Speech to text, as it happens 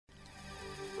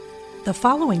The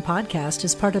following podcast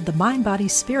is part of the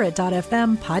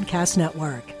MindBodySpirit.fm podcast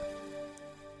network.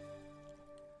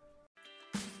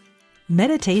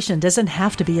 Meditation doesn't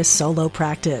have to be a solo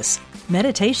practice.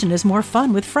 Meditation is more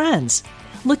fun with friends.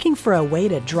 Looking for a way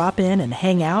to drop in and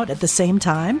hang out at the same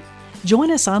time? Join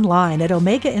us online at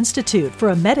Omega Institute for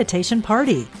a meditation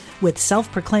party with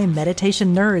self-proclaimed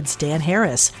meditation nerds Dan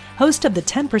Harris, host of the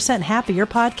 10% Happier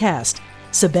podcast,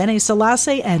 Sebene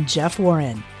Selassie, and Jeff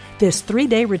Warren. This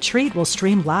 3-day retreat will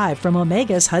stream live from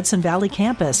Omega's Hudson Valley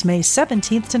campus May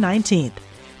 17th to 19th.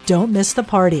 Don't miss the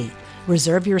party.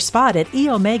 Reserve your spot at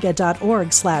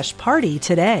eomega.org/party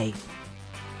today.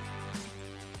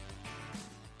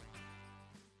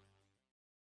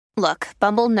 Look,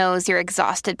 Bumble knows you're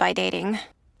exhausted by dating.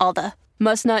 All the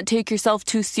must not take yourself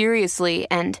too seriously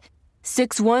and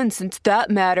 6'1" since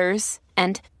that matters.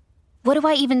 And what do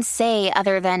I even say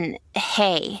other than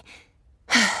hey?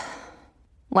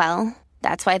 Well,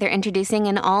 that's why they're introducing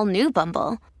an all-new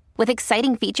Bumble with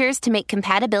exciting features to make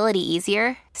compatibility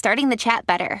easier, starting the chat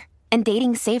better, and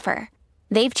dating safer.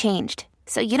 They've changed,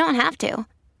 so you don't have to.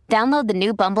 Download the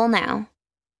new Bumble now.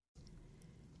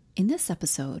 In this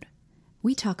episode,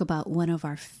 we talk about one of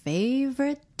our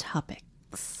favorite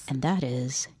topics. And that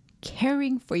is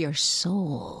caring for your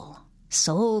soul.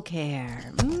 Soul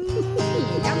care.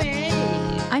 Yummy.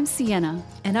 I'm Sienna.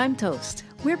 And I'm Toast.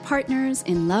 We're partners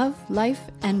in love, life,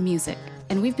 and music,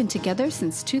 and we've been together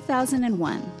since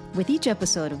 2001. With each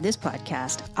episode of this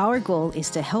podcast, our goal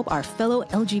is to help our fellow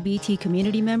LGBT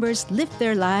community members lift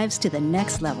their lives to the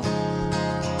next level.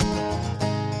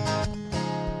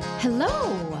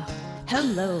 Hello!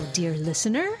 Hello, dear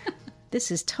listener. This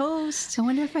is Toast. I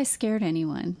wonder if I scared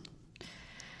anyone.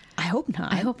 I hope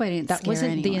not. I hope I didn't That scare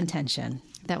wasn't anyone. the intention.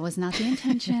 That was not the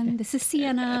intention. This is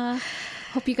Sienna.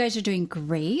 Hope you guys are doing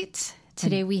great.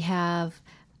 Today we have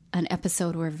an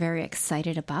episode we're very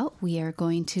excited about. We are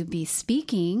going to be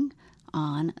speaking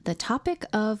on the topic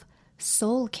of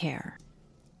soul care.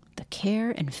 The care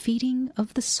and feeding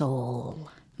of the soul.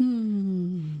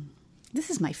 This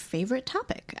is my favorite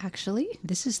topic, actually.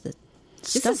 This is the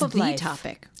This stuff is of the life.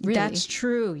 topic, really. That's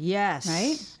true, yes.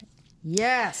 Right?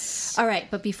 Yes. All right,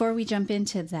 but before we jump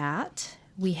into that,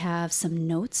 we have some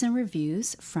notes and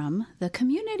reviews from the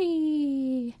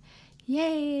community.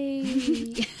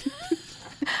 Yay!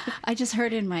 I just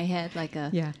heard in my head like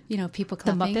people The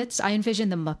clapping. Muppets. I envision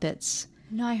the Muppets.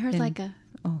 No, I heard I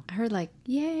heard like,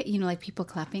 yay, like people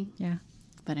clapping. Yeah.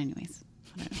 But anyways.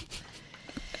 Whatever.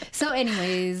 So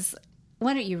anyways,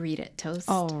 why don't you read it, Toast?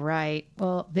 All right.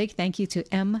 Well, big thank you to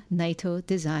M. Naito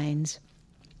Designs,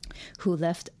 who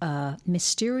left a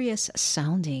mysterious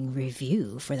sounding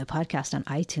review for the podcast on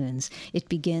iTunes. It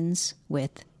begins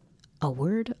with a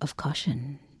word of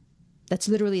caution. That's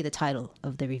literally the title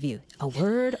of the review. A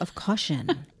word of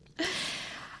caution.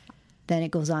 Then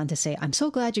it goes on to say, I'm so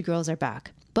glad you girls are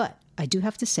back. But I do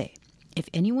have to say, if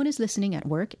anyone is listening at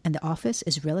work and the office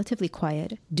is relatively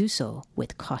quiet, do so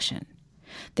with caution.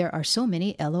 There are so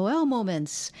many LOL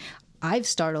moments. I've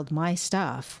startled my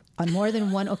staff on more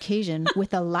than one occasion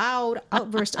with a loud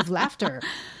outburst of laughter.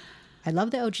 I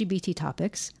love the LGBT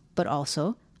topics, but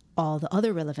also all the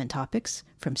other relevant topics,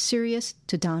 from serious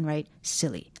to downright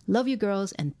silly. Love you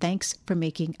girls, and thanks for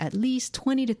making at least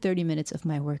 20 to 30 minutes of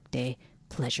my workday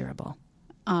pleasurable.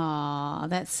 Aw,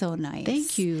 that's so nice.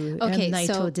 Thank you, Okay, M. Naito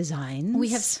so Designs. we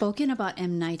have spoken about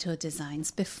M. Naito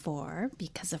Designs before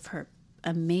because of her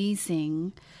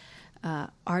amazing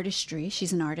artistry.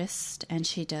 She's an artist, and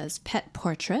she does pet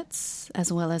portraits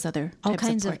as well as other all types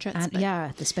kinds of portraits.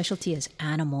 yeah, the specialty is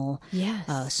animal.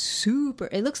 Yes. Super.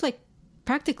 It looks like,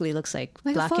 practically looks like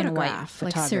Like black a and white photograph,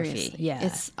 like photography. seriously. Yeah.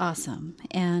 It's awesome.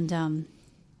 And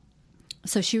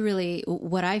so she really,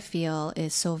 what I feel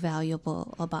is so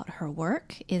valuable about her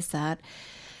work is that,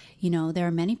 there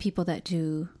are many people that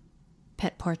do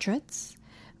pet portraits,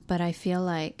 but I feel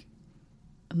like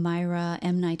Myra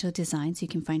M. Naito Designs, you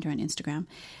can find her on Instagram,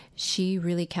 she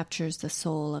really captures the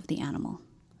soul of the animal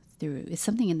through, it's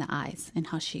something in the eyes and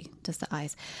how she does the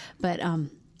eyes. But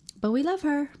we love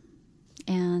her.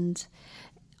 And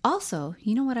also,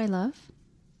 you know what I love?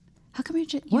 How come you're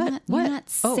not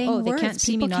saying they words? can't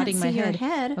see me People nodding can't my see your head.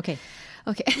 head.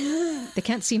 Okay. They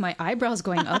can't see my eyebrows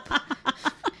going up.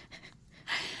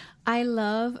 I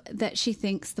love that she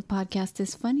thinks the podcast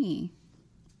is funny.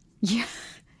 Yeah.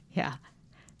 Yeah.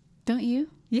 Don't you?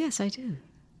 Yes, I do.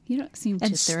 You don't seem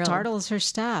And too thrilled. startles her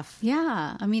staff.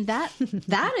 Yeah. I mean, that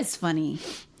is funny.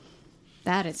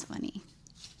 That is funny.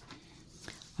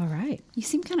 All right. You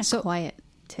seem kind of quiet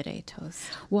today, Toast.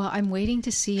 Well, I'm waiting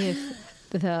to see if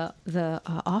the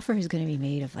offer is going to be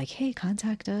made of like, hey,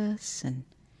 contact us and,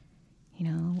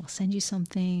 we'll send you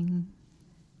something.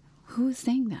 Who's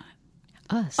saying that?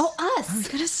 Us. Oh, us. I was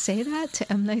going to say that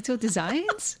to M. Naito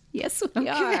Designs. Yes, we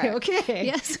are. Okay.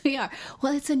 Yes, we are.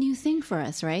 Well, it's a new thing for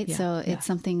us, right? Yeah, So it's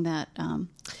something that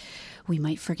we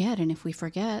might forget. And if we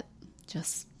forget,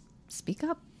 just speak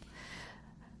up.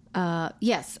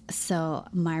 Yes. So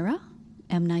Myra,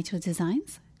 M. Naito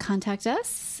Designs, contact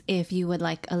us if you would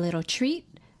like a little treat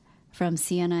from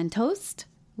Sienna and Toast.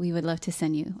 We would love to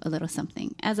send you a little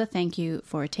something as a thank you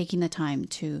for taking the time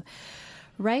to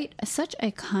write such a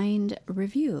kind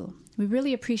review. We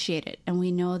really appreciate it. And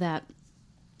we know that,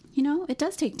 you know, it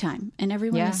does take time. And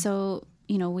everyone is so,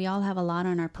 you know, we all have a lot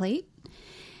on our plate.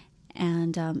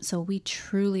 And so we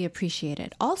truly appreciate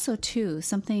it. Also, too,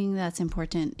 something that's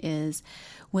important is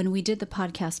when we did the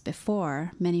podcast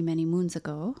before, many, many moons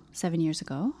ago, 7 years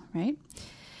ago, right?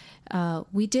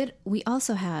 We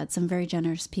also had some very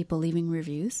generous people leaving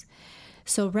reviews.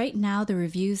 So right now, the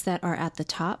reviews that are at the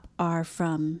top are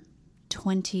from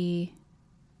 20,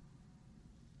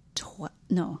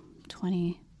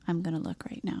 I'm going to look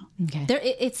right now. Okay.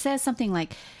 It says something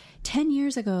like 10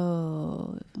 years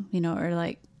ago, you know, or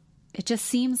like, it just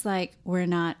seems like we're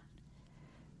not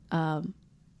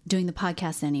doing the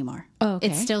podcast anymore. Oh, okay.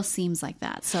 It still seems like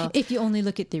that. So If you only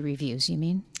look at the reviews, you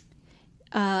mean?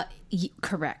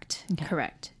 correct. Okay.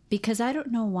 Correct. Because I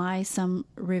don't know why some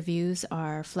reviews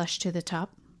are flushed to the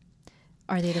top.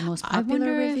 Are they the most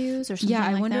popular reviews or something like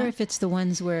that? Yeah, I wonder if it's the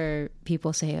ones where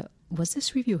people say, was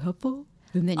this review helpful?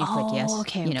 And then you click yes.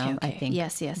 Okay, you know, okay. I think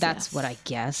Yes, that's what I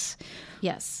guess.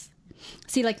 Yes.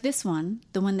 See, like this one,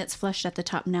 the one that's flushed at the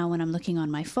top now when I'm looking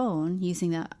on my phone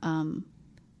using the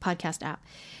podcast app,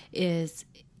 it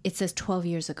says 12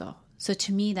 years ago. So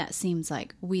to me, that seems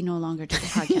like we no longer do the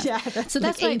podcast. That's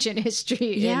like ancient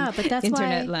history. Yeah, but that's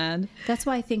internet why, land. That's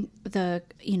why I think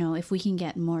if we can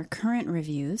get more current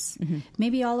reviews,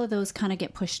 maybe all of those kind of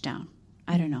get pushed down.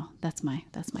 I don't know. That's my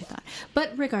thought.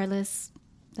 But regardless,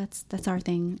 that's our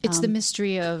thing. It's the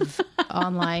mystery of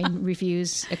online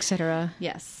reviews, etc.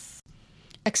 Yes,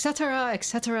 etc.,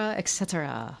 etc.,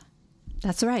 etc.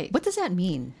 that's right. What does that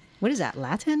mean? What is that,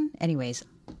 Latin? Anyways,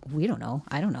 we don't know.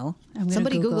 I don't know. I'm gonna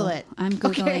Somebody Google it. I'm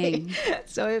Googling. Okay.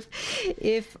 So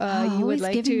if you would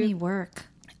like giving to me work.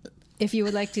 If you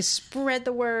would like to spread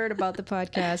the word about the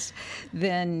podcast,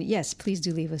 then yes, please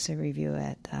do leave us a review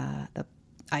at the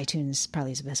iTunes.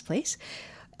 Probably is the best place.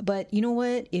 But you know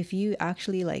what? If you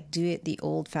actually like do it the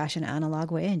old-fashioned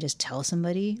analog way and just tell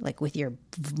somebody like with your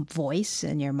voice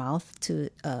and your mouth to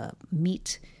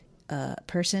meet a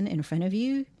person in front of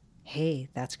you, hey,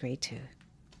 that's great too.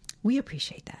 We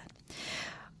appreciate that.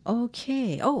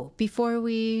 Okay. Oh, before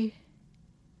we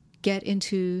get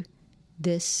into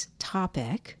this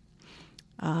topic,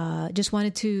 just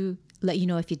wanted to let you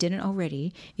know, if you didn't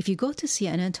already, if you go to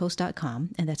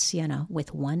siennaandtoast.com, and that's Sienna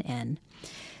with one N,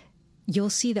 you'll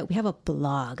see that we have a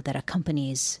blog that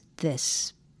accompanies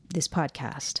this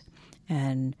podcast.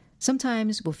 And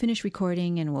sometimes we'll finish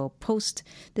recording and we'll post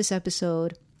this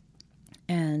episode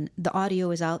and the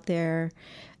audio is out there.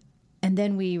 And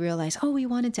then we realize, we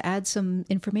wanted to add some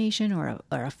information or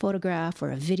a photograph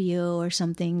or a video or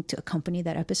something to accompany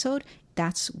that episode.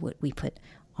 That's what we put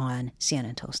on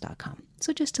siennaandtoast.com.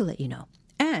 So just to let you know.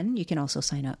 And you can also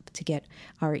sign up to get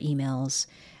our emails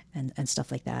and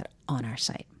stuff like that on our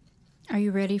site. Are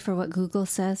you ready for what Google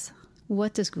says?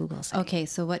 What does Google say? Okay,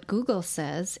 so what Google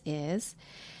says is,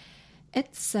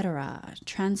 etc.,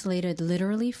 translated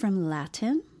literally from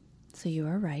Latin. So you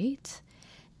are right.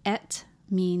 Et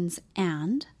means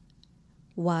and,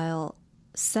 while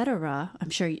cetera, I'm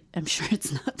sure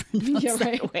it's not pronounced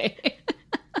that way,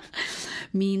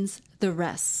 means the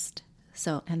rest.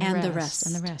 So and the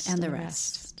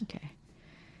rest. Okay.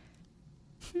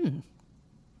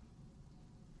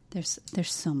 There's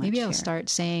so much. Maybe I'll start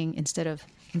saying instead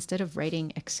of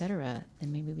writing etc.,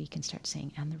 then maybe we can start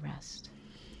saying and the rest.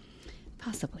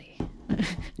 Possibly.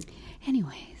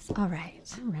 Anyways, all right.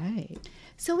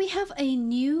 So we have a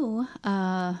new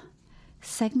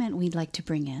segment we'd like to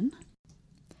bring in.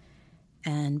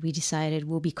 And we decided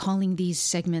we'll be calling these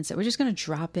segments that we're just going to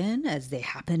drop in as they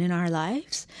happen in our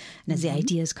lives and as the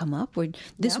ideas come up.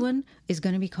 This one is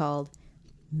going to be called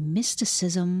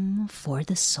Mysticism for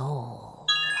the Soul.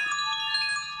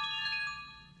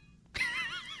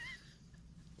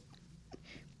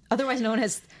 Otherwise known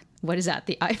as, what is that,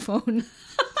 the iPhone?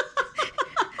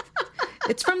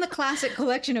 It's from the classic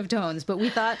collection of tones, but we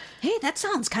thought, hey, that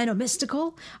sounds kind of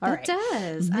mystical. It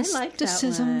does. I like that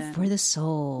Mysticism one. for the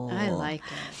soul. I like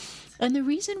it. And the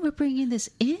reason we're bringing this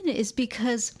in is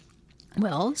because,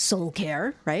 well, soul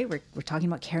care, right? We're talking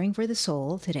about caring for the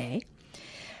soul today.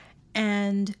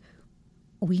 And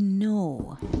we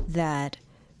know that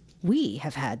we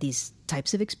have had these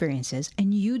types of experiences,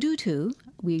 and you do too.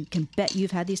 We can bet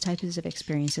you've had these types of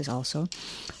experiences also,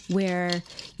 where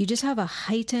you just have a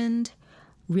heightened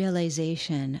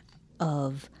realization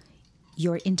of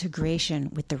your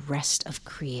integration with the rest of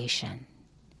creation.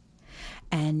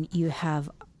 And you have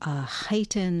a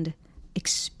heightened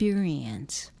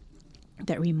experience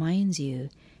that reminds you,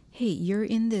 hey, you're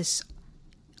in this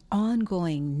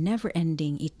ongoing,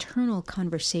 never-ending, eternal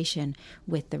conversation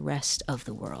with the rest of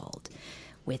the world,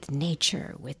 with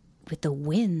nature, with the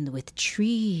wind, with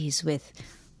trees, with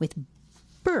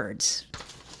birds.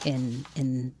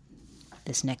 In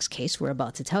this next case we're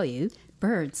about to tell you,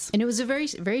 Birds. and it was a very,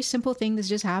 very simple thing. This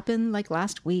just happened like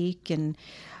last week, and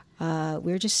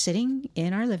we were just sitting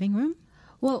in our living room.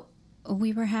 Well,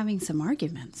 we were having some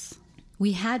arguments.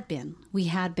 We had been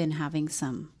having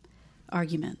some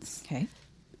arguments, Okay.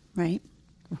 right?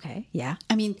 Okay. Yeah.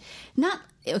 I mean,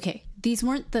 these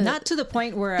weren't the... Not to the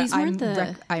point where These weren't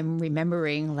I'm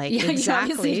remembering like Yeah, you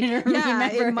exactly. obviously didn't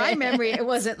remember in my it. memory, it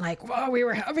wasn't like, wow, we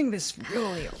were having this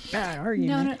really bad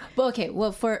argument. No. Well, okay.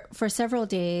 Well, for several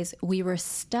days, we were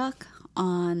stuck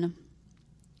on...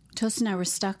 Toast and I were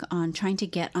stuck on trying to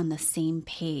get on the same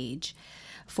page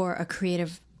for a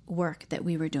creative work that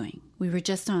we were doing. We were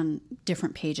just on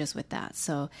different pages with that.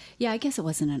 So, yeah, I guess it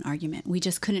wasn't an argument. We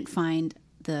just couldn't find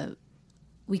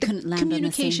we couldn't land on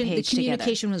the same page The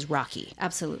communication was rocky,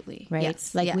 Absolutely. right?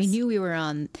 Yes. Like we yes. knew we were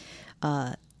on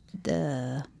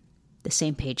the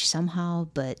same page somehow,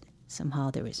 but somehow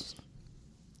there was...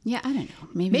 Yeah, I don't know.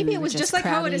 Maybe Maybe we it were was just like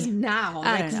how it is crabby. now.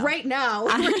 I Like don't know. right now,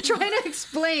 we're trying to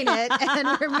explain it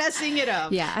and we're messing it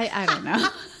up. Yeah, I don't know.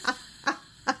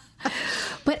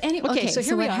 But anyway, okay, so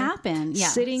here we what are, happened? Yeah,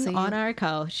 sitting so on our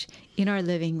couch in our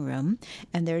living room,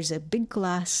 and there's a big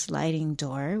glass sliding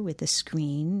door with a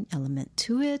screen element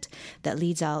to it that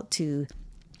leads out to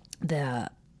the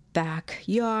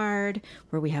backyard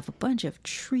where we have a bunch of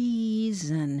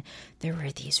trees, and there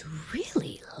were these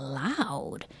really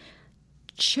loud,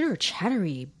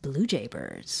 chitter-chattery blue jay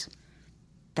birds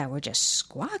that were just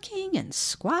squawking and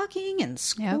squawking and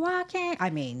squawking. I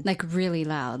mean, like really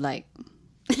loud, like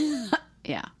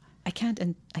yeah. I can't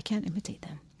imitate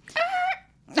them.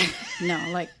 No,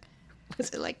 like Was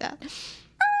it like that?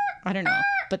 I don't know,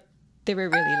 but they were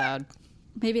really loud.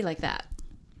 maybe like that.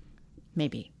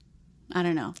 Maybe I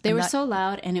don't know. They were so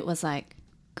loud, and it was like,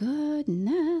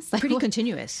 goodness, like pretty what,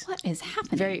 continuous. what is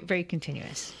happening? Very, very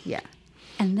continuous. Yeah.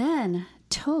 And then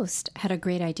Toast had a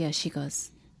great idea. She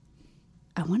goes,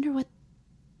 I wonder what...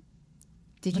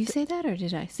 Did you say that or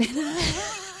did I say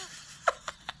that?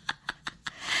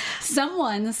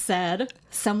 Someone said,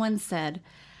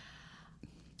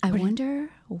 I wonder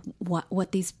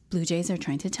what these blue jays are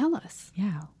trying to tell us.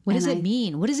 Yeah. What does it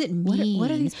mean? What does it mean?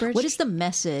 What are these birds? What is the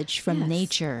message from Yes.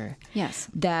 nature? Yes.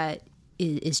 That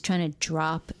is trying to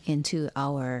drop into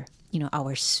our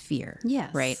sphere.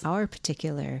 Yes. Right. Our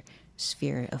particular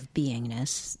sphere of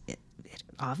beingness.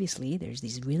 Obviously, there's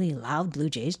these really loud blue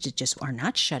jays that just are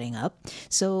not shutting up.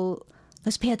 So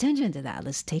let's pay attention to that.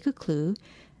 Let's take a clue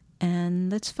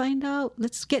and let's find out.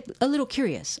 Let's get a little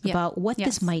curious about what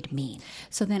this might mean.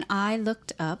 So then I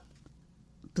looked up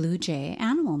blue jay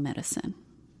animal medicine.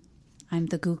 I'm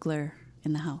the Googler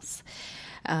in the house.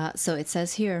 So it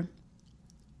says here,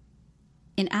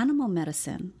 in animal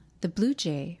medicine, the blue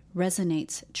jay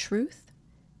resonates truth,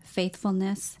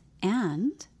 faithfulness,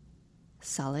 and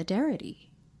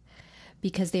solidarity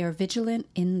because they are vigilant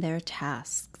in their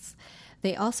tasks.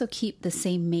 They also keep the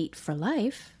same mate for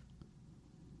life,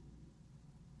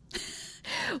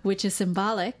 which is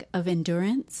symbolic of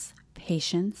endurance,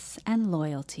 patience, and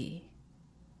loyalty.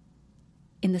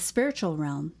 In the spiritual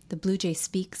realm, the blue jay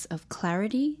speaks of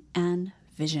clarity and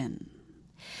vision.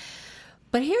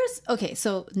 But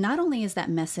so not only is that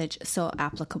message so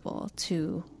applicable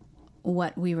to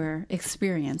what we were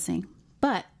experiencing,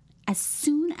 but as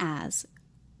soon as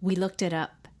we looked it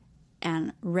up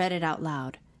and read it out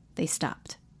loud, they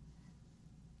stopped.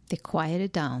 They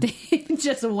quieted down. It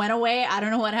just went away. I don't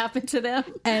know what happened to them.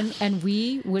 And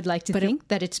we would like to think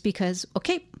that it's because,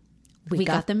 okay, we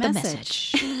got the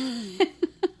message.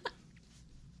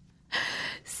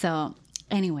 So,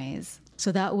 anyways.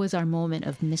 So that was our moment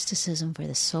of mysticism for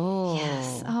the soul.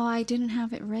 Yes. Oh, I didn't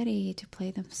have it ready to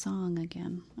play the song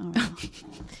again. Oh, well.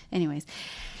 Anyways.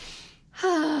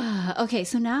 Okay,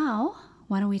 so now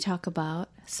why don't we talk about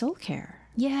soul care?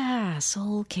 Yeah,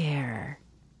 soul care.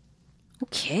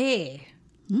 Okay.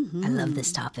 I love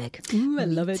this topic. I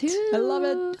love it. too. I love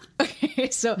it.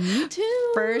 Okay, so Me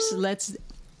too. first let's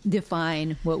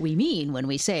define what we mean when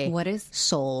we say What is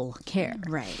soul care.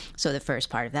 Right. So the first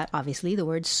part of that, obviously, the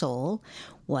word soul.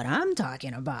 What I'm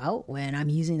talking about when I'm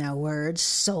using that word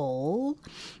soul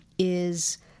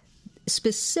is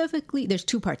specifically, there's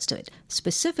two parts to it.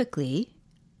 Specifically,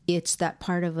 it's that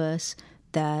part of us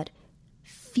that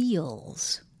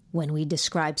feels when we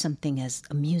describe something as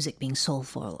a music being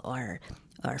soulful, or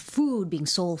food being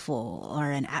soulful,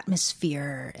 or an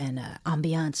atmosphere and an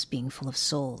ambiance being full of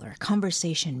soul, or a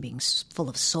conversation being full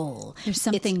of soul. There's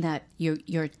something that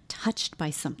you're touched by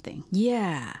something.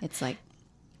 Yeah. It's like,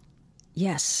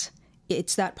 yes,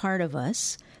 it's that part of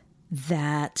us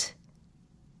that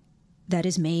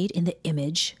is made in the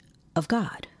image of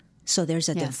God. So there's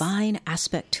a divine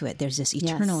aspect to it. There's this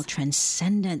eternal,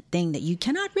 transcendent thing that you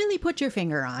cannot really put your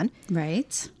finger on.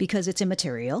 right. Because it's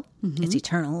immaterial, it's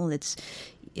eternal, it's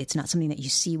not something that you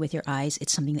see with your eyes,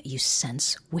 it's something that you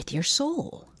sense with your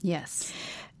soul. Yes.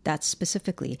 That's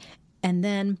specifically. And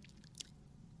then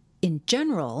in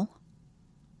general,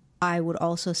 I would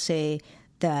also say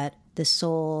that the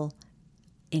soul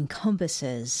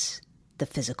encompasses the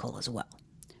physical as well.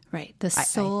 Right. The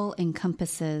soul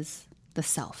encompasses the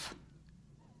self.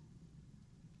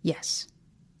 Yes.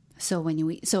 So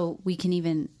we can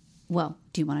even, well,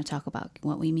 do you want to talk about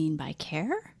what we mean by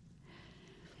care?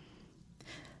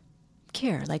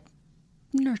 Care, like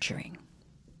nurturing,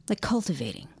 like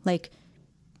cultivating, like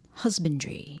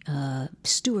husbandry,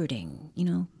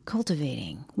 stewarding,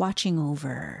 cultivating, watching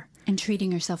over. And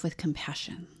treating yourself with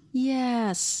compassion.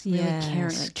 Yes, Really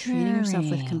caring, like treating yourself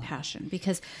with compassion.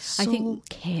 Because I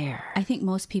think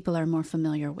most people are more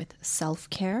familiar with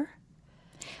self-care.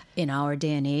 In our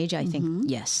day and age, I think,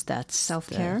 yes, that's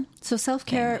Self-care. So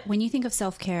self-care, when you think of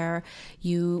self-care,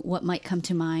 what might come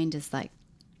to mind is like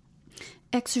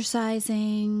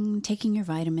exercising, taking your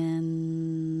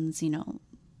vitamins,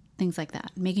 things like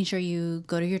that. Making sure you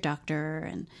go to your doctor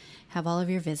and have all of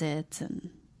your visits and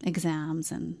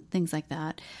exams and things like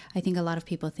that. I think a lot of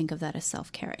people think of that as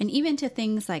self-care. And even to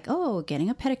things like, getting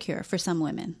a pedicure for some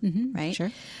women, right?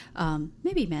 Sure.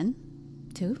 Maybe men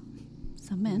too.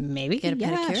 Some men Maybe get a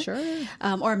pedicure.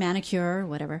 Sure. Or a manicure,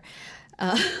 whatever.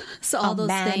 So all those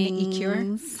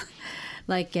things,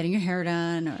 like getting your hair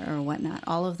done or whatnot,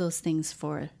 all of those things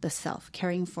for the self,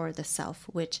 caring for the self,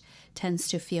 which tends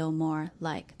to feel more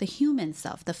like the human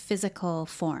self, the physical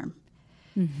form.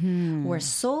 Where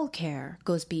soul care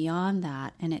goes beyond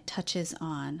that, and it touches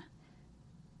on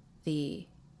the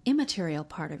immaterial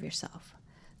part of yourself,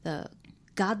 the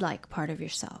godlike part of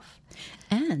yourself.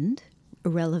 And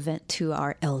relevant to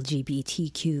our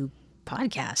LGBTQ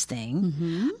podcast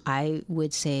thing, I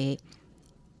would say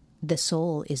the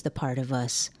soul is the part of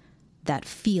us that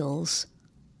feels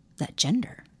that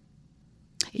gender.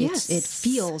 Yes. It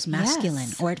feels masculine,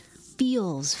 or it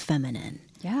feels feminine.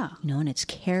 Yeah. And it's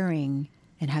caring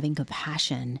and having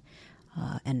compassion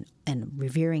and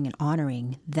revering and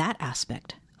honoring that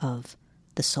aspect of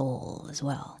the soul as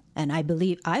well. And I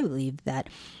believe that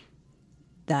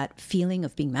feeling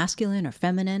of being masculine or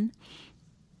feminine,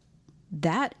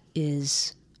 that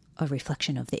is a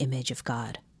reflection of the image of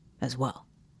God as well.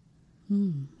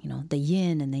 The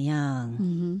yin and the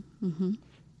yang,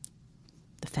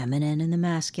 the feminine and the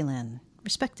masculine,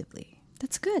 respectively.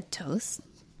 That's good, Toast.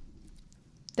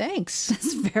 Thanks.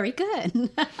 That's very good.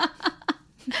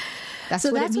 That's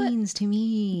what it means to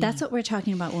me. That's what we're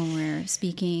talking about when we're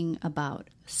speaking about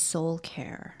soul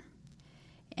care.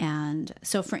 And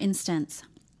so, for instance,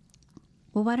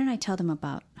 why don't I tell them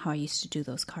about how I used to do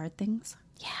those card things?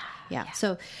 Yeah.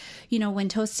 So, when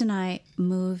Toast and I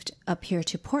moved up here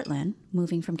to Portland,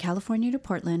 moving from California to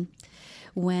Portland,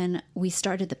 when we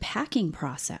started the packing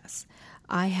process,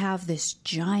 I have these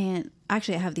two giant,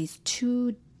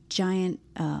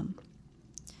 they're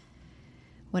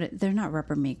not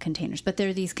Rubbermaid containers, but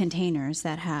they're these containers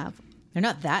that have... They're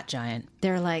not that giant.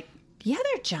 They're like, they're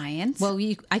giants. Well,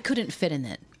 I couldn't fit in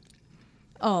it.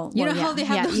 Oh, you know how they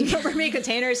have those Rubbermaid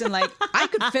containers, and I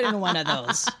could fit in one of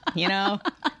those,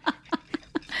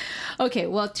 Okay,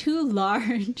 well, two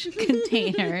large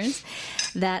containers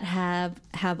that have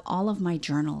all of my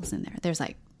journals in there. There's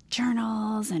like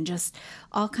journals and just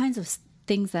all kinds of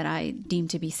things that I deem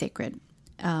to be sacred.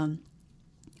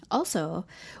 Also,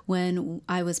 when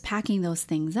I was packing those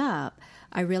things up,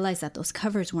 I realized that those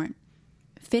covers weren't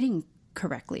fitting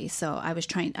correctly. So I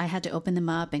had to open them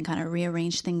up and kind of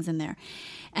rearrange things in there.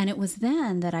 And it was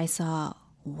then that I saw,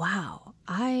 wow,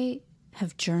 I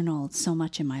have journaled so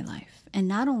much in my life. And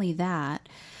not only that,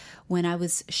 when I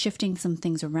was shifting some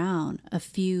things around, a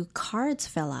few cards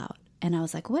fell out. And I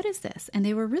was like, what is this? And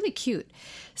they were really cute.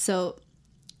 So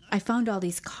I found all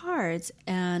these cards,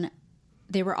 and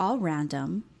they were all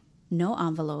random. no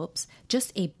envelopes,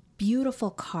 just a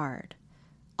beautiful card,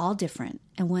 all different.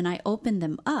 And when I opened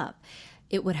them up,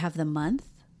 it would have the month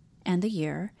and the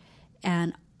year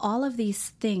and all of these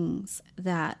things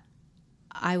that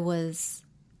I was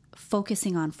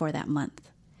focusing on for that month,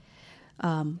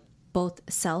 both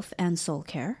self and soul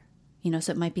care.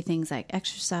 So it might be things like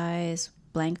exercise,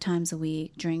 blank times a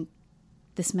week, drink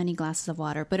this many glasses of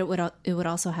water, but it would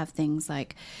also have things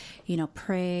like,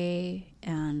 pray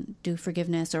and do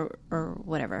forgiveness or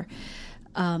whatever.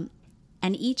 And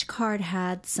each card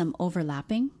had some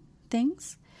overlapping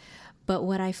things. But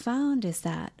what I found is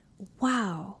that,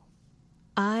 wow,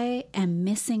 I am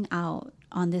missing out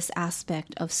on this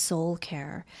aspect of soul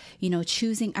care,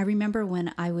 choosing. I remember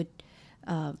when I would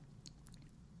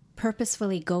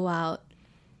purposefully go out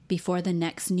before the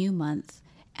next new month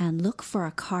and look for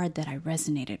a card that I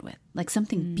resonated with, like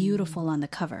something beautiful on the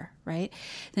cover, right?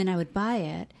 Then I would buy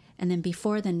it. And then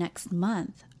before the next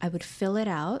month, I would fill it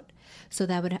out so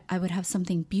that I would have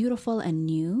something beautiful and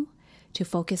new to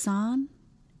focus on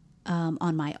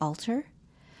my altar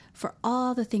for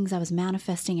all the things I was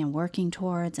manifesting and working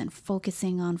towards and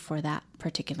focusing on for that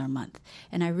particular month.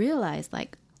 And I realized,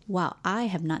 like, wow, I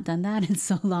have not done that in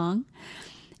so long.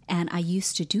 And I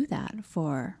used to do that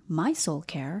for my soul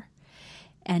care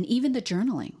and even the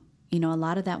journaling. A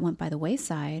lot of that went by the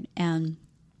wayside, and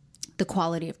the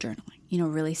quality of journaling,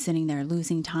 really sitting there,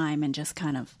 losing time and just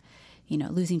kind of,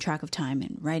 losing track of time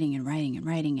and writing and writing and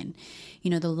writing. And,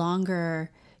 the longer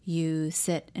you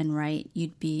sit and write,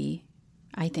 you'd be,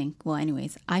 I think, well,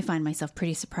 anyways, I find myself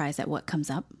pretty surprised at what comes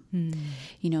up,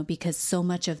 because so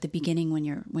much of the beginning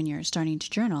when you're starting to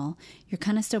journal, you're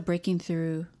kind of still breaking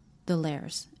through the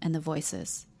layers and the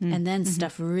voices, and then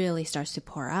stuff really starts to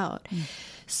pour out.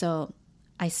 So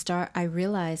I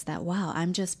realized that, wow,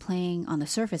 I'm just playing on the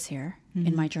surface here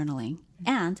in my journaling.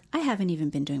 And I haven't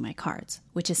even been doing my cards,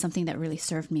 which is something that really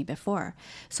served me before.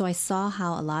 So I saw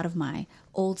how a lot of my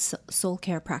old soul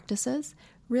care practices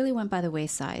really went by the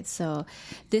wayside. So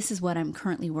this is what I'm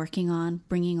currently working on,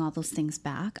 bringing all those things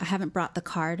back. I haven't brought the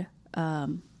card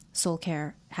soul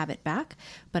care habit back,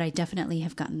 but I definitely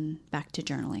have gotten back to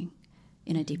journaling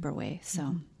in a deeper way.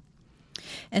 So,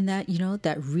 and that,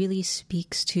 that really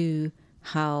speaks to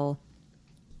how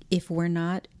if we're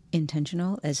not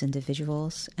intentional as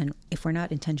individuals, and if we're not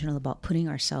intentional about putting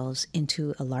ourselves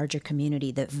into a larger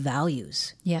community that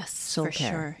values soul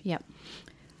care. Sure. Yep.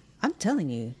 I'm telling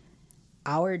you,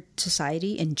 our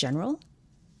society in general,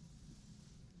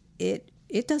 it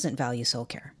doesn't value soul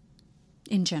care.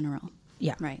 In general.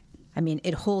 Yeah. Right. I mean,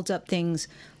 it holds up things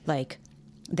like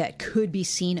that could be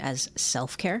seen as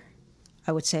self-care,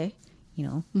 I would say,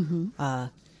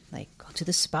 like go to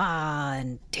the spa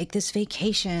and take this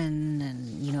vacation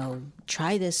and,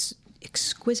 try this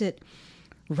exquisite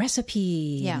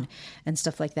recipe and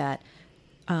stuff like that.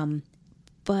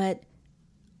 But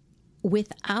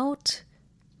without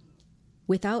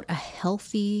a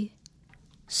healthy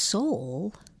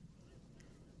soul,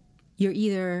 you're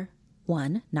either,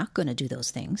 one, not going to do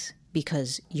those things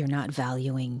because you're not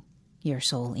valuing your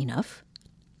soul enough,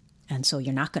 and so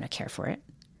you're not going to care for it.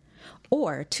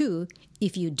 Or two,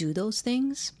 if you do those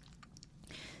things,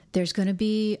 there's going to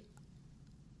be,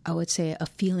 I would say, a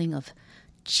feeling of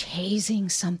chasing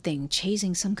some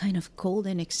kind of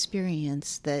golden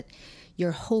experience that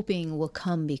you're hoping will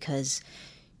come because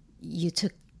you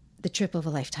took the trip of a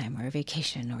lifetime or a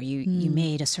vacation, or you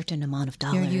made a certain amount of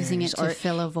dollars. You're using it to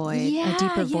fill a void, a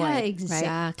deeper void. Yeah,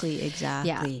 exactly, right?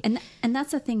 exactly. Yeah. And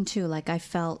that's the thing too. Like, I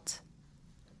felt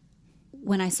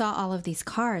when I saw all of these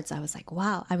cards, I was like,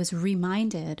 wow, I was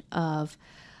reminded of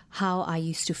how I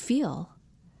used to feel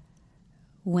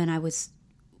when I was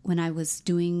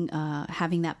doing,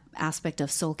 having that aspect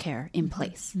of soul care in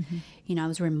place. I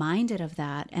was reminded of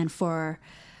that. And for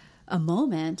a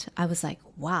moment, I was like,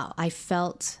 wow, I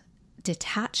felt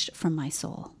detached from my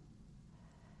soul,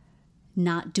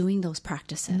 not doing those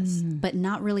practices, but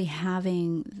not really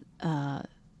having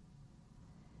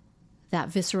that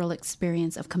visceral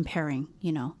experience of comparing,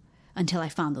 until I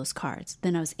found those cards.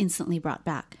 Then I was instantly brought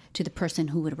back to the person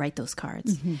who would write those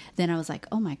cards. Then I was like,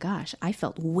 oh my gosh, I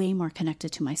felt way more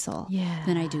connected to my soul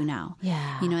than I do now.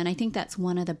 Yeah. And I think that's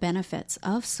one of the benefits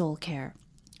of soul care.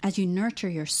 As you nurture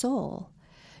your soul,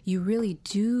 you really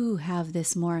do have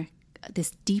this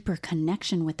deeper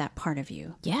connection with that part of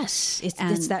you. Yes.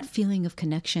 It's that feeling of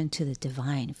connection to the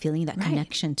divine, feeling that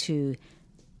connection to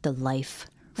the life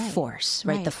force,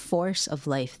 right? The force of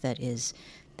life that is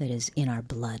in our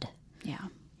blood. Yeah.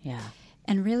 Yeah.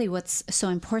 And really what's so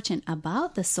important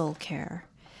about the soul care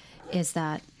is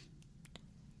that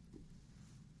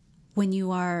when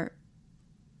you are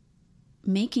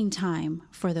making time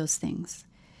for those things,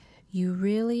 you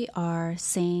really are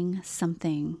saying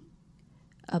something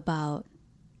about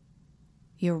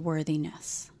your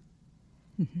worthiness.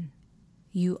 Mm-hmm.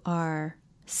 You are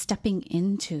stepping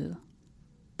into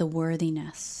the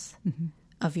worthiness mm-hmm.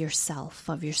 of yourself,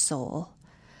 of your soul,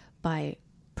 by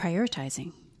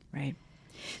prioritizing. Right.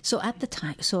 So at the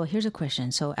time, so here's a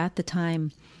question. So at the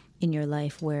time in your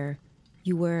life where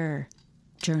you were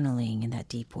journaling in that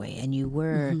deep way and you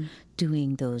were mm-hmm.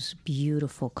 doing those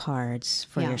beautiful cards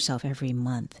for yourself every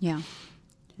month. Yeah.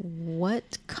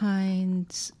 What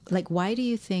kinds, like, why do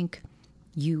you think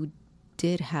you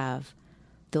did have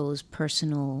those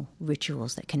personal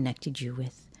rituals that connected you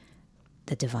with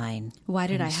the divine? Why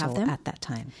did I have them at that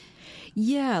time?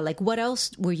 Yeah, like what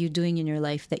else were you doing in your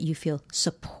life that you feel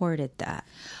supported that?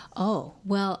 Oh,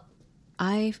 well,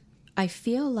 I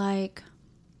feel like,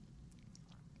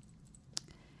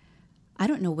 I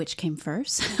don't know which came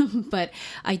first, but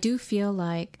I do feel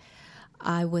like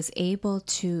I was able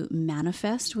to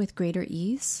manifest with greater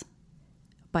ease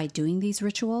by doing these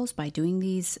rituals, by doing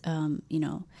these,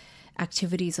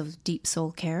 activities of deep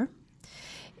soul care.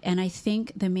 And I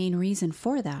think the main reason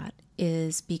for that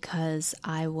is because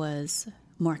I was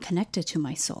more connected to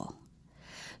my soul.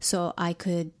 So I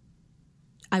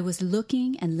was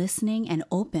looking and listening and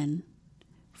open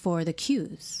for the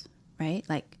cues, right?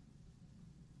 Like,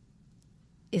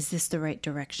 is this the right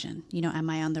direction? Am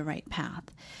I on the right path?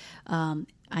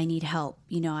 I need help.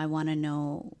 I want to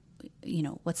know,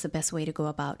 what's the best way to go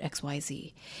about X, Y,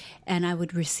 Z. And I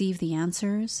would receive the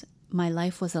answers. My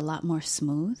life was a lot more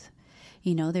smooth.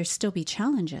 There'd still be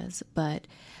challenges, but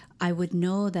I would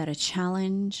know that a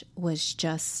challenge was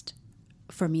just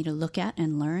for me to look at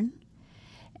and learn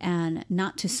and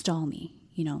not to stall me,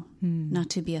 not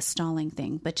to be a stalling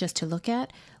thing, but just to look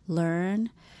at, learn,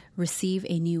 receive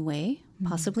a new way,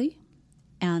 possibly,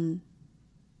 and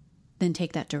then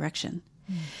take that direction.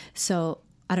 So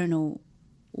I don't know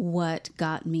what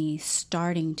got me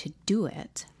starting to do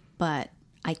it, but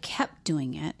I kept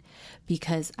doing it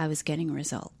because I was getting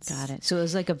results. Got it. So it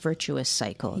was like a virtuous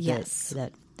cycle that yes.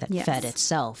 fed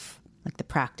itself. Like the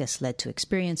practice led to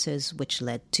experiences, which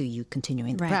led to you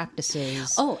continuing the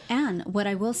practices. Oh, and what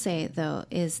I will say, though,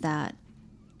 is that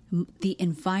the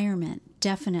environment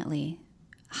definitely,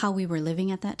 how we were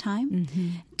living at that time,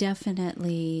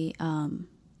 definitely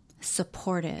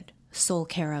supported soul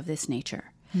care of this nature.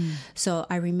 So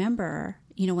I remember,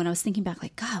 when I was thinking back,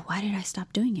 like, God, why did I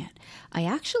stop doing it? I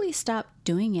actually stopped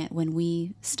doing it when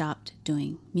we stopped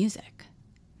doing music.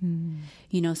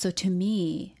 So to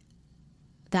me,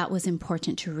 that was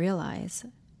important to realize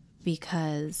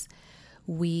because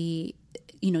we,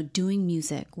 doing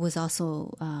music was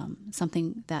also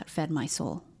something that fed my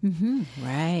soul.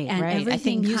 Right, and right. I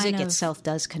think music kind of, itself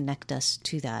does connect us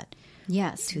to that.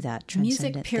 Yes. To that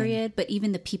transcendent music, period. thing. But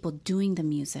even the people doing the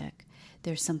music,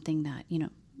 there's something that,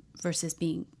 versus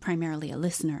being primarily a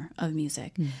listener of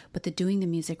music. But the doing the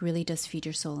music really does feed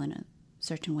your soul in a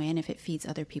certain way. And if it feeds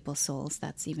other people's souls,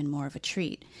 that's even more of a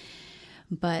treat.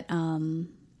 But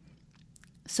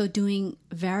so doing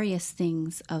various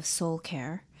things of soul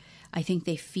care, I think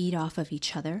they feed off of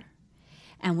each other.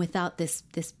 And without this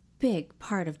big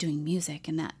part of doing music,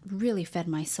 and that really fed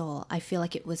my soul, I feel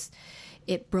like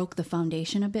it broke the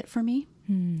foundation a bit for me,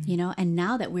 and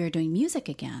now that we're doing music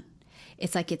again,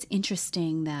 it's like, it's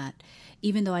interesting that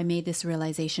even though I made this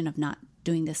realization of not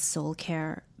doing this soul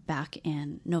care back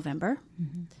in November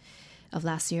of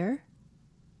last year,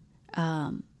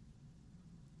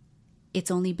 it's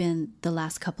only been the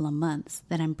last couple of months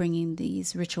that I'm bringing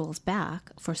these rituals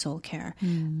back for soul care.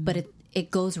 But it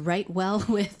goes right well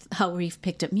with how we've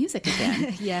picked up music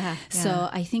again. Yeah. So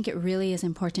I think it really is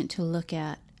important to look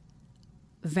at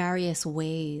various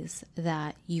ways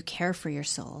that you care for your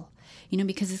soul,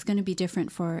 because it's going to be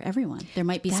different for everyone. There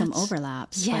might be some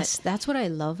overlaps. Yes, that's what I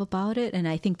love about it. And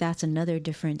I think that's another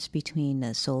difference between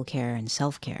the soul care and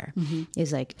self-care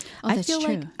is like, I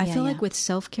feel like with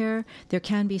self-care, there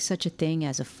can be such a thing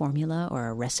as a formula or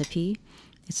a recipe.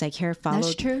 It's like, here,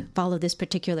 follow this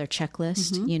particular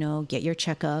checklist, get your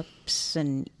checkups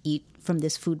and eat from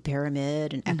this food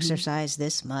pyramid and exercise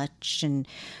this much. And,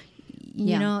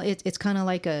 it's kind of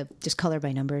like a just color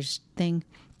by numbers thing.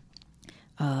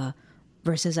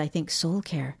 Versus I think soul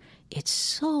care, it's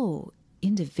so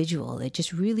individual. It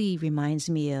just really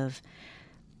reminds me of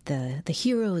the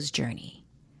hero's journey,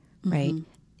 right?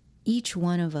 Each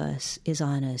one of us is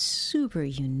on a super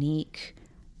unique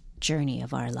journey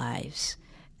of our lives.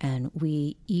 And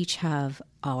we each have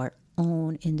our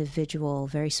own individual,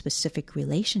 very specific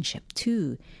relationship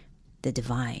to the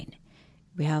divine.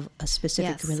 We have a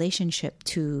specific relationship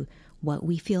to what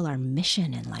we feel our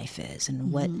mission in life is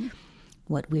and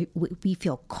what we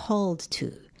feel called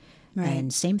to. Right.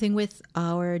 And same thing with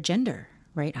our gender,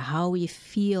 right? How we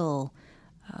feel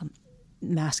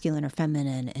masculine or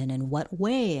feminine, and in what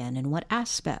way, and in what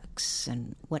aspects,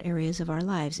 and what areas of our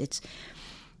lives.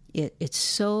 It's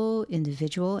so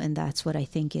individual, and that's what I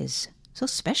think is so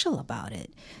special about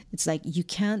it. It's like you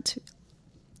can't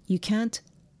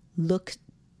look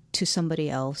to somebody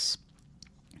else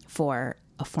for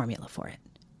a formula for it.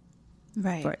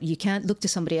 Right. You can't look to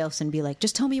somebody else and be like,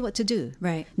 just tell me what to do.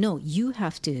 Right. No, you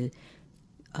have to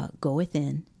go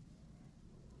within,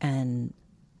 and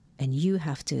you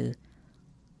have to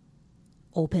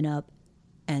open up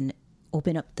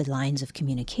the lines of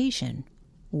communication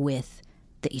with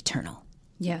the eternal.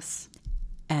 Yes.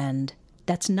 And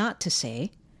that's not to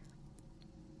say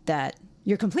that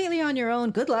you're completely on your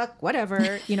own. Good luck,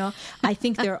 whatever. I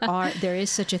think there is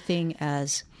such a thing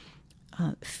as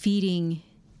feeding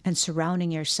and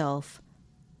surrounding yourself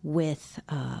with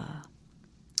a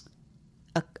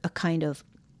kind of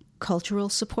cultural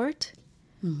support,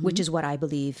 which is what I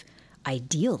believe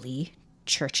ideally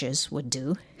churches would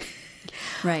do.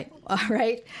 Right. All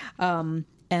right.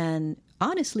 And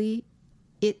honestly,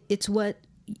 it's what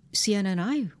Sienna and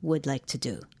I would like to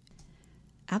do.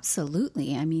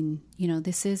 Absolutely. I mean,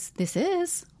 this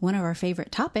is one of our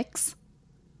favorite topics.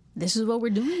 This is what we're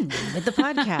doing with the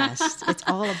podcast. It's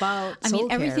all about soul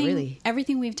care, really.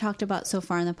 Everything we've talked about so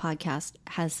far in the podcast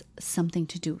has something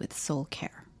to do with soul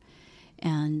care.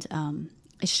 And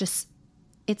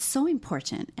it's so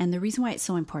important. And the reason why it's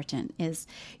so important is,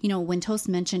 when Toast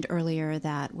mentioned earlier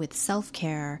that with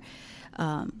self-care,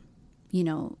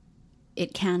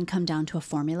 it can come down to a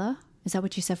formula. Is that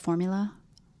what you said, formula?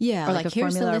 Yeah. Or like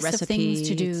here's the list recipe. Of things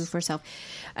to do for self.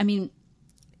 I mean,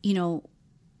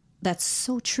 that's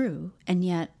so true. And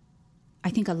yet I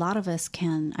think a lot of us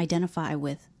can identify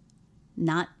with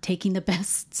not taking the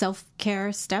best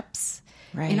self-care steps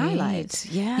in our lives.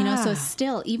 Yeah. So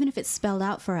still, even if it's spelled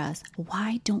out for us,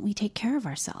 why don't we take care of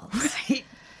ourselves? Right.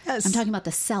 Yes. I'm talking about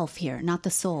the self here, not the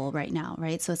soul right now,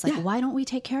 right? So it's like, why don't we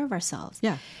take care of ourselves?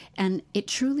 Yeah. And it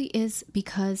truly is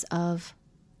because of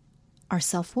our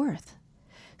self-worth.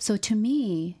 So to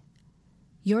me,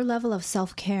 your level of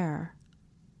self-care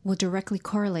will directly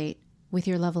correlate with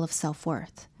your level of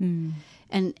self-worth. Mm.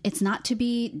 And it's not to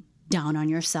be down on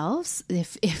yourselves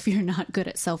if you're not good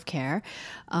at self-care.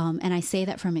 And I say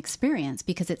that from experience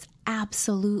because it's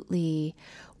absolutely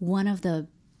one of the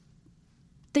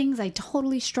things I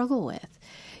totally struggle with,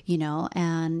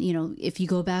 and, if you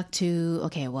go back to,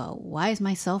 okay, well, why is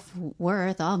my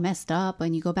self-worth all messed up?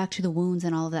 And you go back to the wounds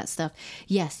and all of that stuff.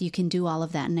 Yes, you can do all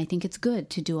of that. And I think it's good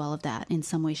to do all of that in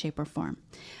some way, shape, or form.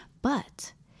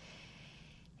 But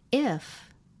if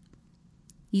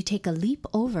you take a leap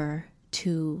over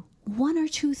to one or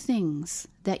two things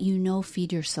that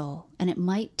feed your soul, and it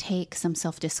might take some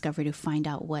self-discovery to find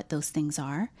out what those things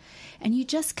are, and you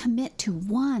just commit to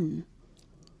one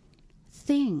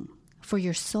thing for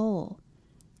your soul,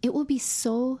 it will be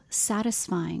so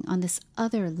satisfying on this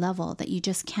other level that you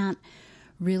just can't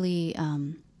really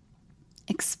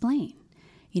explain,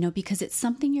 because it's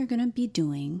something you're going to be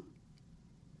doing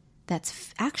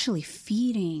that's actually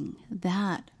feeding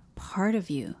that part of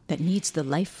you that needs the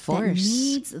life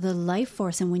force.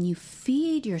 And when you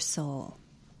feed your soul,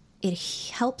 it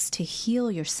helps to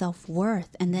heal your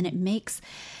self-worth. And then it makes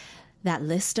that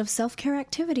list of self-care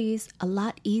activities a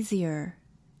lot easier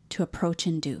to approach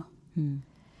and do.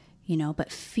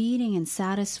 But feeding and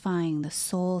satisfying the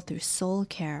soul through soul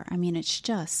care, I mean, it's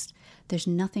just, there's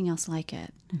nothing else like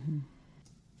it. Mm-hmm.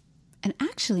 And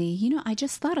actually, I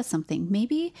just thought of something.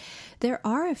 Maybe there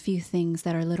are a few things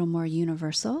that are a little more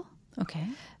universal. Okay.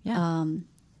 Yeah.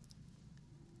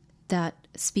 That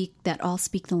all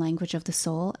speak the language of the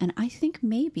soul. And I think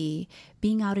maybe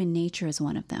being out in nature is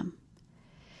one of them.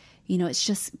 It's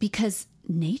just because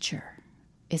nature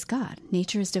is God.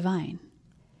 Nature is divine.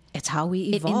 It's how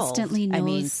we evolve. It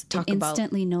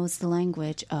instantly knows the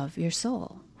language of your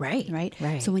soul. Right.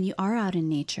 So when you are out in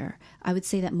nature, I would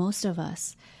say that most of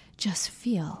us just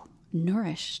feel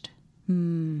nourished.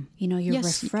 You're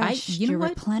refreshed. You're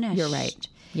replenished. You're right.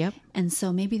 Yep. And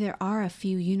so maybe there are a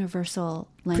few universal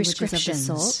languages of the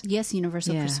soul. Yes,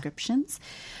 universal prescriptions.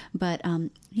 But,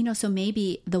 so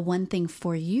maybe the one thing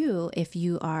for you, if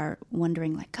you are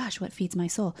wondering like, gosh, what feeds my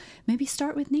soul? Maybe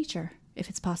start with nature, if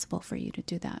it's possible for you to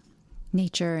do that.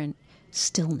 Nature and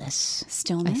stillness.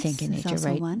 Stillness, I think, in nature,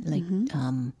 right? One. Like,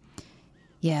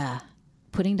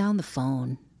 putting down the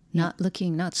phone, not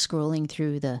scrolling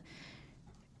through the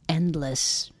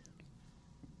endless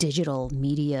digital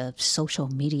media, social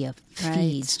media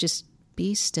feeds. Just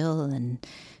be still, and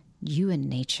you and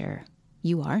nature.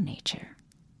 You are nature.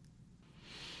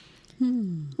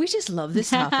 We just love this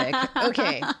topic.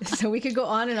 Okay, so we could go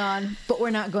on, but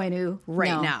we're not going to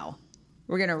now.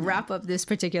 We're going to wrap up this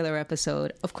particular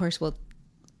episode. Of course, we're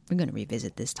going to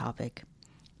revisit this topic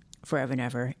forever and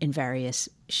ever in various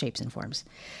shapes and forms.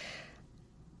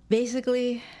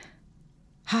 Basically,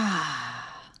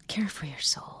 care for your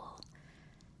soul.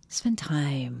 Spend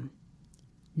time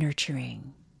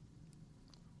nurturing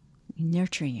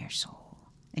your soul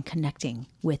and connecting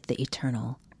with the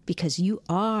eternal, because you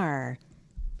are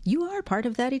part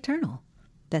of that eternal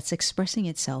that's expressing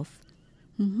itself,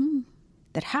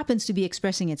 that happens to be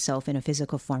expressing itself in a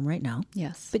physical form right now.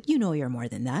 Yes. But you know you're more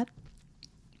than that.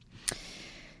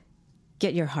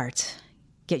 Get your heart,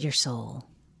 get your soul,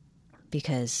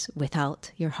 because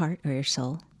without your heart or your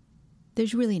soul,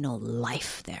 there's really no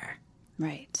life there.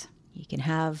 Right. You can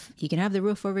have the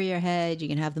roof over your head, you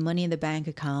can have the money in the bank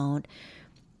account,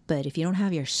 but if you don't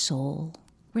have your soul,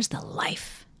 where's the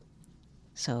life?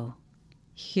 So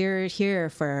here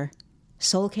for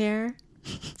soul care,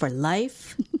 for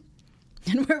life.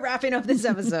 And we're wrapping up this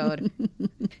episode.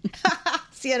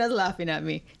 Sienna's laughing at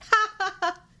me.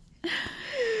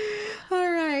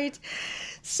 All right.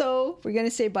 So we're going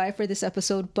to say bye for this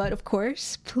episode. But of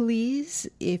course, please,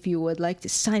 if you would like to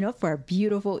sign up for our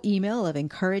beautiful email of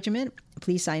encouragement,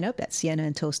 please sign up at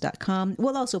siennaandtoast.com.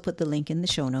 We'll also put the link in the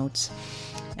show notes.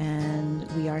 And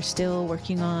we are still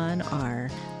working on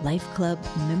our Life Club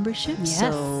membership. Yes.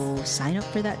 So sign up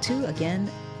for that too. Again,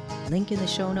 link in the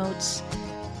show notes.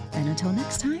 And until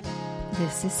next time,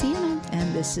 This is Sienna.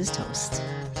 and this is Toast,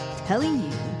 telling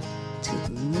you to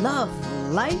love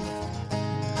life,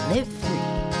 live free.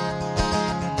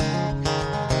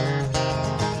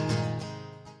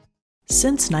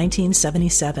 Since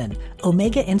 1977,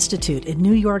 Omega Institute in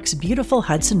New York's beautiful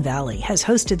Hudson Valley has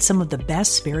hosted some of the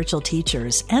best spiritual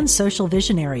teachers and social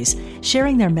visionaries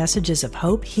sharing their messages of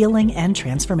hope, healing, and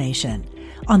transformation.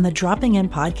 On the Dropping In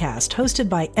podcast, hosted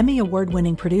by Emmy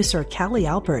Award-winning producer Callie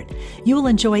Alpert, you will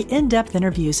enjoy in-depth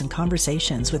interviews and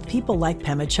conversations with people like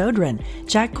Pema Chodron,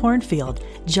 Jack Kornfield,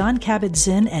 John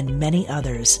Kabat-Zinn, and many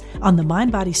others on the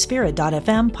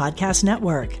MindBodySpirit.fm podcast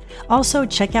network. Also,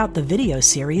 check out the video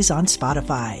series on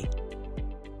Spotify.